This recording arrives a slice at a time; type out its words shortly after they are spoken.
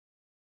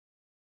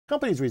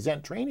companies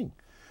resent training.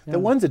 The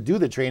ones that do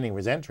the training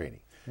resent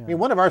training. I mean,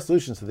 one of our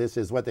solutions to this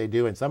is what they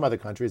do in some other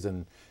countries,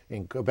 in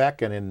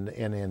Quebec and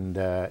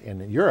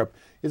in Europe,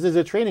 is there's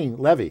a training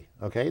levy,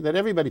 okay, that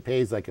everybody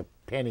pays like a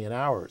penny an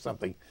hour or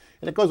something,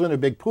 and it goes into a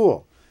big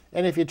pool.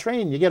 And if you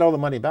train, you get all the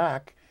money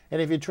back.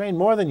 And if you train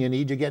more than you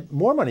need, you get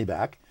more money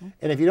back.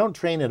 And if you don't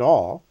train at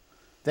all,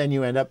 then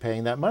you end up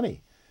paying that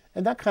money.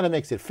 And that kind of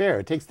makes it fair.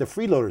 It takes the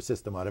freeloader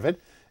system out of it.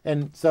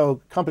 And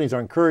so companies are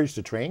encouraged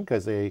to train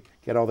because they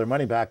get all their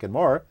money back and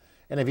more.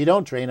 And if you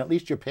don't train, at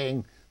least you're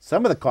paying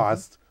some of the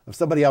costs of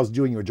somebody else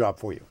doing your job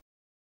for you.